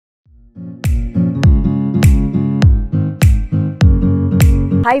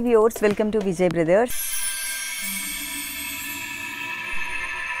Hi viewers, welcome to Vijay Brothers.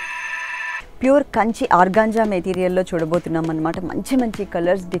 Pure Kanchi Organza material lo చూడబోతున్నాం అన్నమాట. మంచి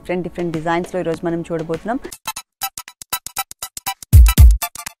colours different designs లో ఈ రోజు మనం చూడబోతున్నాం.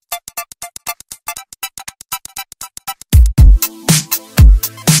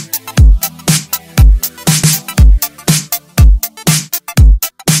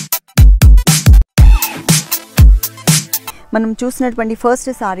 మనం చూసినటువంటి ఫస్ట్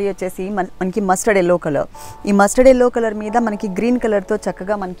సారీ వచ్చేసి మనకి మస్టర్డ్ ఎల్లో కలర్. ఈ మస్టర్డ్ ఎల్లో కలర్ మీద మనకి గ్రీన్ కలర్తో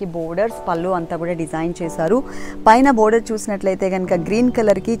చక్కగా మనకి బోర్డర్స్ పళ్ళు అంతా కూడా డిజైన్ చేశారు. పైన బోర్డర్ చూసినట్లయితే కనుక గ్రీన్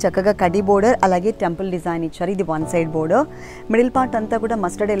కలర్కి చక్కగా కడి బోర్డర్ అలాగే టెంపుల్ డిజైన్ ఇచ్చారు. ఇది one side border. Middle part అంతా కూడా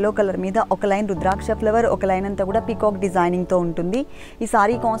మస్టర్డ్ ఎల్లో కలర్ మీద ఒక లైన్ రుద్రాక్ష ఫ్లవర్, ఒక లైన్ అంతా కూడా పీకాక్ డిజైనింగ్తో ఉంటుంది. ఈ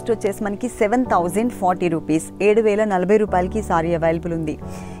సారీ కాస్ట్ వచ్చేసి మనకి 7040 రూపీస్, 7040 రూపాయలకి ఈ సారీ అవైలబుల్ ఉంది.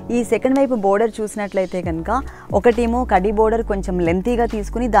 ఈ సెకండ్ వైపు బోర్డర్ చూసినట్లయితే కనుక ఒకటేమో కడి బోర్డర్ కొంచెం లెంతీగా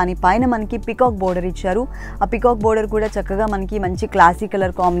తీసుకుని దానిపైన మనకి పికాక్ బోర్డర్ ఇచ్చారు. ఆ పికాక్ బోర్డర్ కూడా చక్కగా మనకి మంచి క్లాసీ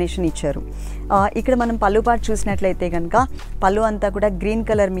కలర్ కాంబినేషన్ ఇచ్చారు. ఇక్కడ మనం పళ్ళు పార్ట్ చూసినట్లయితే కనుక పళ్ళు అంతా కూడా గ్రీన్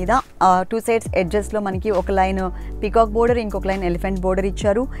కలర్ మీద టూ సైడ్స్ ఎడ్జెస్లో మనకి ఒక లైన్ పికాక్ బోర్డర్, ఇంకొక లైన్ ఎలిఫెంట్ బోర్డర్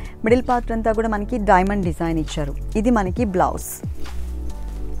ఇచ్చారు. మిడిల్ పార్ట్ అంతా కూడా మనకి డైమండ్ డిజైన్ ఇచ్చారు. ఇది మనకి బ్లౌజ్.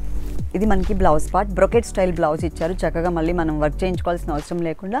 ఇది మనకి blouse part. Brocade style blouse ఇచ్చారు. చక్కగా మళ్ళీ మనం వర్క్ చేయించుకోవాల్సిన అవసరం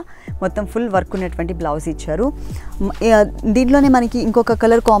లేకుండా మొత్తం ఫుల్ వర్క్ ఉన్నటువంటి బ్లౌజ్ ఇచ్చారు. దీంట్లోనే మనకి ఇంకొక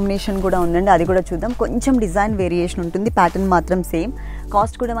కలర్ కాంబినేషన్ కూడా ఉందండి, అది కూడా చూద్దాం. కొంచెం డిజైన్ వేరియేషన్ ఉంటుంది, ప్యాటర్న్ మాత్రం సేమ్.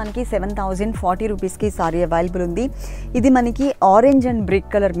 కాస్ట్ కూడా మనకి 7040 రూపీస్కి సారీ అవైలబుల్ ఉంది. ఇది మనకి orange and brick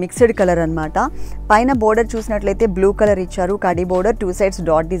colour mixed colour అనమాట. పైన బోర్డర్ చూసినట్లయితే బ్లూ కలర్ ఇచ్చారు, కడి border, two sides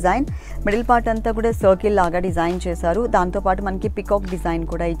dot design. Middle part అంతా కూడా సర్కిల్ లాగా డిజైన్ చేశారు. దాంతోపాటు మనకి పికాక్ డిజైన్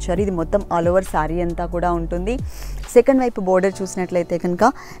కూడా ఇచ్చారు. ఇది మొత్తం ఆల్ ఓవర్ శారీ అంతా కూడా ఉంటుంది. సెకండ్ వైపు బోర్డర్ చూసినట్లయితే కనుక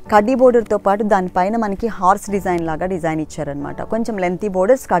కడ్డీ బోర్డర్తో పాటు దానిపైన మనకి హార్స్ డిజైన్ లాగా డిజైన్ ఇచ్చారనమాట. కొంచెం lengthy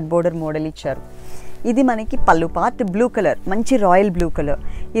border, skirt border model ఇచ్చారు. ఇది మనకి పళ్ళు పార్ట్. బ్లూ కలర్, మంచి రాయల్ బ్లూ కలర్.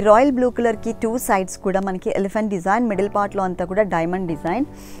 ఈ రాయల్ బ్లూ కలర్కి టూ సైడ్స్ కూడా మనకి ఎలిఫెంట్ డిజైన్, మిడిల్ పార్ట్లో అంతా కూడా డైమండ్ డిజైన్.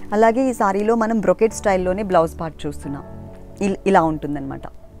 అలాగే ఈ సారీలో మనం బ్రొకెట్ స్టైల్లోనే బ్లౌజ్ పార్ట్ చూస్తున్నాం. ఇలా ఉంటుందన్నమాట.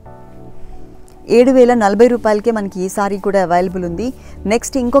 7040 రూపాయలకే మనకి ఈ సారీ కూడా అవైలబుల్ ఉంది.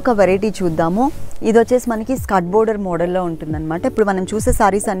 నెక్స్ట్ ఇంకొక వెరైటీ చూద్దాము. ఇది వచ్చేసి మనకి స్కర్ట్ బోర్డర్ మోడల్లో ఉంటుందన్నమాట. ఇప్పుడు మనం చూసే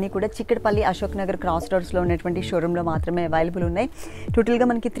సారీస్ అన్నీ కూడా చిక్కడపల్లి అశోక్ నగర్ క్రాస్ రోడ్స్లో ఉన్నటువంటి షోరూంలో మాత్రమే అవైలబుల్ ఉన్నాయి. టోటల్గా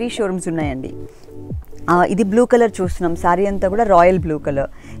మనకి 3 షోరూమ్స్ ఉన్నాయండి. ఇది బ్లూ కలర్ చూస్తున్నాం. శారీ అంతా కూడా రాయల్ బ్లూ కలర్.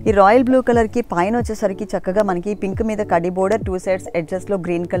 ఈ రాయల్ బ్లూ కలర్కి పైన వచ్చేసరికి చక్కగా మనకి పింక్ మీద కడి border, two sides ఎడ్జెస్లో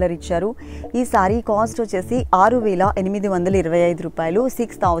green colour ఇచ్చారు. ఈ శారీ కాస్ట్ వచ్చేసి 6825 రూపాయలు,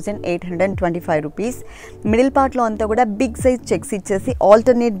 6825 రూపీస్. మిడిల్ పార్ట్లో అంతా కూడా బిగ్ సైజ్ చెక్స్ ఇచ్చేసి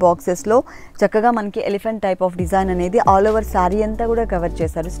ఆల్టర్నేట్ బాక్సెస్లో చక్కగా మనకి ఎలిఫెంట్ టైప్ ఆఫ్ డిజైన్ అనేది ఆల్ ఓవర్ శారీ అంతా కూడా కవర్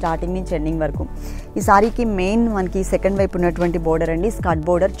చేశారు, స్టార్టింగ్ నుంచి ఎండింగ్ వరకు. ఈ శారీకి మెయిన్ మనకి సెకండ్ వైపు ఉన్నటువంటి బోర్డర్ అండి, స్కర్ట్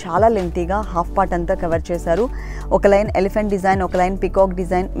బోర్డర్. చాలా లెంతీగా హాఫ్ పార్ట్ అంతా కవర్ చేశారు. ఒక లైన్ ఎలిఫెంట్ డిజైన్, ఒక లైన్ పికాక్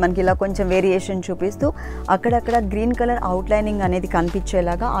డిజైన్, మనకి ఇలా కొంచెం వేరియేషన్ చూపిస్తూ అక్కడక్కడ గ్రీన్ కలర్ అవుట్లైనింగ్ అనేది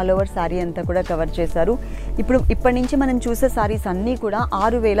కనిపించేలాగా ఆల్ ఓవర్ శారీ అంతా కూడా కవర్ చేశారు. ఇప్పటి నుంచి మనం చూసే శారీస్ అన్నీ కూడా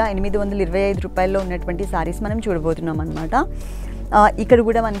 6825 రూపాయల్లో ఉన్నటువంటి శారీస్ మనం చూడబోతున్నాం అనమాట. ఇక్కడ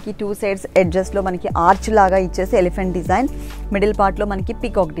కూడా మనకి టూ సైడ్స్ ఎడ్జెస్లో మనకి ఆర్చ్ లాగా ఇచ్చేసి ఎలిఫెంట్ డిజైన్, మిడిల్ పార్ట్లో మనకి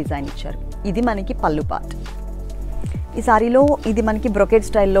పికాక్ డిజైన్ ఇచ్చారు. ఇది మనకి పళ్ళు పార్ట్. ఈ సారీలో ఇది మనకి బ్రొకెట్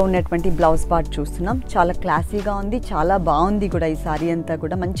స్టైల్లో ఉన్నటువంటి బ్లౌజ్ పార్ట్ చూస్తున్నాం. చాలా క్లాసీగా ఉంది, చాలా బాగుంది కూడా. ఈ సారీ అంతా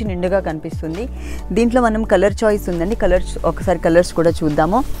కూడా మంచి నిండుగా కనిపిస్తుంది. దీంట్లో మనం కలర్ చాయిస్ ఉందండి. ఒకసారి కలర్స్ కూడా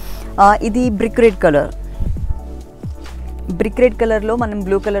చూద్దాము. ఇది brick red colour. Brick red కలర్లో మనం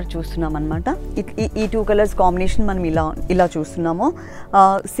బ్లూ కలర్ చూస్తున్నాం అనమాట. ఈ 2 కలర్స్ కాంబినేషన్ మనం ఇలా చూస్తున్నాము.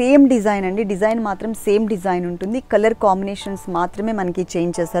 సేమ్ డిజైన్ అండి, డిజైన్ మాత్రం సేమ్ డిజైన్ ఉంటుంది. కలర్ కాంబినేషన్స్ మాత్రమే మనకి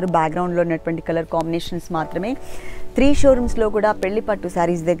చేంజ్ చేస్తారు, బ్యాక్గ్రౌండ్లో ఉన్నటువంటి కలర్ కాంబినేషన్స్ మాత్రమే. 3 షోరూమ్స్లో కూడా పెళ్లి పట్టు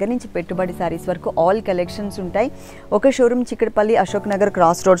శారీస్ దగ్గర నుంచి పెట్టుబడి శారీస్ వరకు ఆల్ కలెక్షన్స్ ఉంటాయి. ఒక షోరూమ్ చిక్కడపల్లి అశోక్ నగర్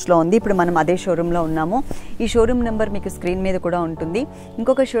క్రాస్ రోడ్స్లో ఉంది. ఇప్పుడు మనం అదే షోరూంలో ఉన్నాము. ఈ షోరూమ్ నెంబర్ మీకు స్క్రీన్ మీద కూడా ఉంటుంది.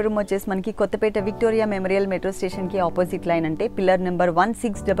 ఇంకొక షోరూమ్ వచ్చేసి మనకి కొత్తపేట విక్టోరియా మెమోరియల్ మెట్రో స్టేషన్కి ఆపోజిట్ లైన్, అంటే పిల్లర్ నెంబర్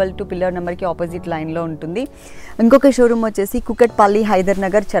 1622 పిల్లర్ నెంబర్కి ఆపోజిట్ లైన్లో ఉంటుంది. ఇంకొక షోరూమ్ వచ్చేసి కుకట్పల్లి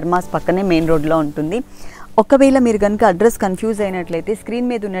హైదర్నగర్ చర్మాస్ పక్కనే మెయిన్ రోడ్లో ఉంటుంది. ఒకవేళ మీరు కనుక అడ్రస్ కన్ఫ్యూజ్ అయినట్లయితే స్క్రీన్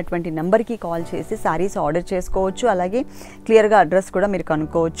మీద ఉన్నటువంటి నెంబర్కి కాల్ చేసి శారీస్ ఆర్డర్ చేసుకోవచ్చు. అలాగే క్లియర్గా అడ్రస్ కూడా మీరు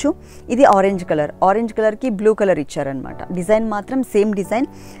కనుక్కోవచ్చు. ఇది ఆరెంజ్ కలర్. ఆరెంజ్ కలర్కి బ్లూ కలర్ ఇచ్చారనమాట. డిజైన్ మాత్రం సేమ్ డిజైన్.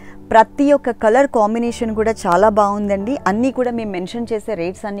 ప్రతి ఒక్క కలర్ కాంబినేషన్ కూడా చాలా బాగుందండి. అన్నీ కూడా మేము మెన్షన్ చేసే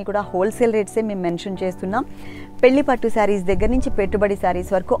రేట్స్ అన్నీ కూడా హోల్సేల్ రేట్సే మేము మెన్షన్ చేస్తున్నాం. పెళ్లి పట్టు శారీస్ దగ్గర నుంచి పెట్టుబడి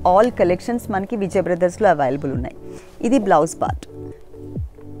శారీస్ వరకు ఆల్ కలెక్షన్స్ మనకి విజయ్ బ్రదర్స్లో అవైలబుల్ ఉన్నాయి. ఇది బ్లౌజ్ పార్ట్.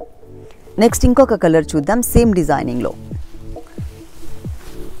 నెక్స్ట్ ఇంకొక కలర్ చూద్దాం, సేమ్ డిజైనింగ్లో.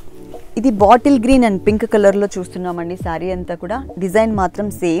 ఇది బాటిల్ గ్రీన్ అండ్ పింక్ కలర్లో చూస్తున్నామండి. శారీ అంతా కూడా డిజైన్ మాత్రం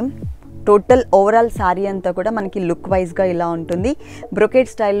సేమ్. టోటల్ ఓవరాల్ శారీ అంతా కూడా మనకి లుక్ వైజ్గా ఇలా ఉంటుంది. బ్రొకేట్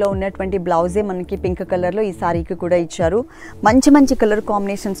స్టైల్లో ఉన్నటువంటి బ్లౌజే మనకి పింక్ కలర్లో ఈ శారీకి కూడా ఇచ్చారు. మంచి మంచి కలర్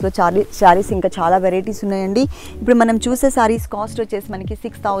కాంబినేషన్స్లో శారీస్ ఇంకా చాలా వెరైటీస్ ఉన్నాయండి. ఇప్పుడు మనం చూసే శారీస్ కాస్ట్ వచ్చేసి మనకి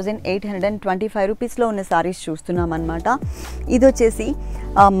 6825 రూపీస్లో ఉన్న శారీస్ చూస్తున్నాం అనమాట. ఇది వచ్చేసి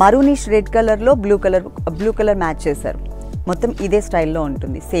మరూనిష్ రెడ్ కలర్లో బ్లూ కలర్ మ్యాచ్ చేశారు. మొత్తం ఇదే స్టైల్లో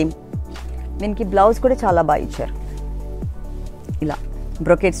ఉంటుంది సేమ్. దీనికి బ్లౌజ్ కూడా చాలా బాగా ఇచ్చారు. ఇలా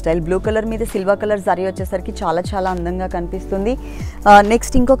బ్రొకెట్ స్టైల్ బ్లూ కలర్ మీద సిల్వర్ కలర్ జరీ వచ్చేసరికి చాలా చాలా అందంగా కనిపిస్తుంది.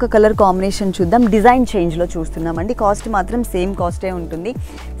 నెక్స్ట్ ఇంకొక కలర్ కాంబినేషన్ చూద్దాం. డిజైన్ చేంజ్లో చూస్తున్నామండి. కాస్ట్ మాత్రం సేమ్ కాస్టే ఉంటుంది.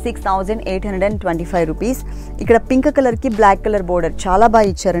 6825 రూపీస్. ఇక్కడ పింక్ కలర్కి బ్లాక్ కలర్ బోర్డర్ చాలా బాగా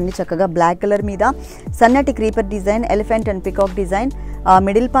ఇచ్చారండి. చక్కగా బ్లాక్ కలర్ మీద సన్నటి creeper design, elephant and peacock design,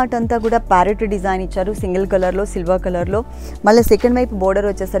 middle part అంతా కూడా ప్యారెట్ డిజైన్ ఇచ్చారు సింగిల్ కలర్లో, సిల్వర్ కలర్లో. మళ్ళీ సెకండ్ వైపు బోర్డర్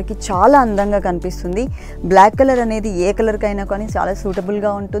వచ్చేసరికి చాలా అందంగా కనిపిస్తుంది. బ్లాక్ కలర్ అనేది ఏ కలర్కైనా కానీ చాలా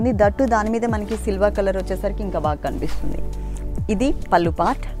సూటబుల్గా ఉంటుంది. దట్టు దాని మీద మనకి సిల్వర్ కలర్ వచ్చేసరికి ఇంకా బాగా కనిపిస్తుంది. ఇది పళ్ళు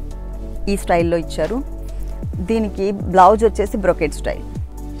పార్ట్ ఈ స్టైల్లో ఇచ్చారు. దీనికి బ్లౌజ్ వచ్చేసి బ్రొకెట్ స్టైల్.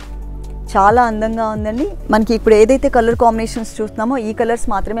 చాలా అందంగా ఉందండి. మనకి ఇప్పుడు ఏదైతే కలర్ కాంబినేషన్స్ చూస్తున్నామో ఈ కలర్స్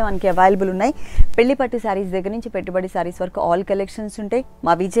మాత్రమే మనకి అవైలబుల్ ఉన్నాయి. పెళ్లి పట్టు శారీస్ దగ్గర నుంచి పెట్టుబడి శారీస్ వరకు ఆల్ కలెక్షన్స్ ఉంటాయి.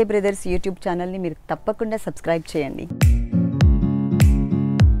 మా విజయ్ బ్రదర్స్ యూట్యూబ్ ఛానల్ని మీరు తప్పకుండా సబ్స్క్రైబ్ చేయండి.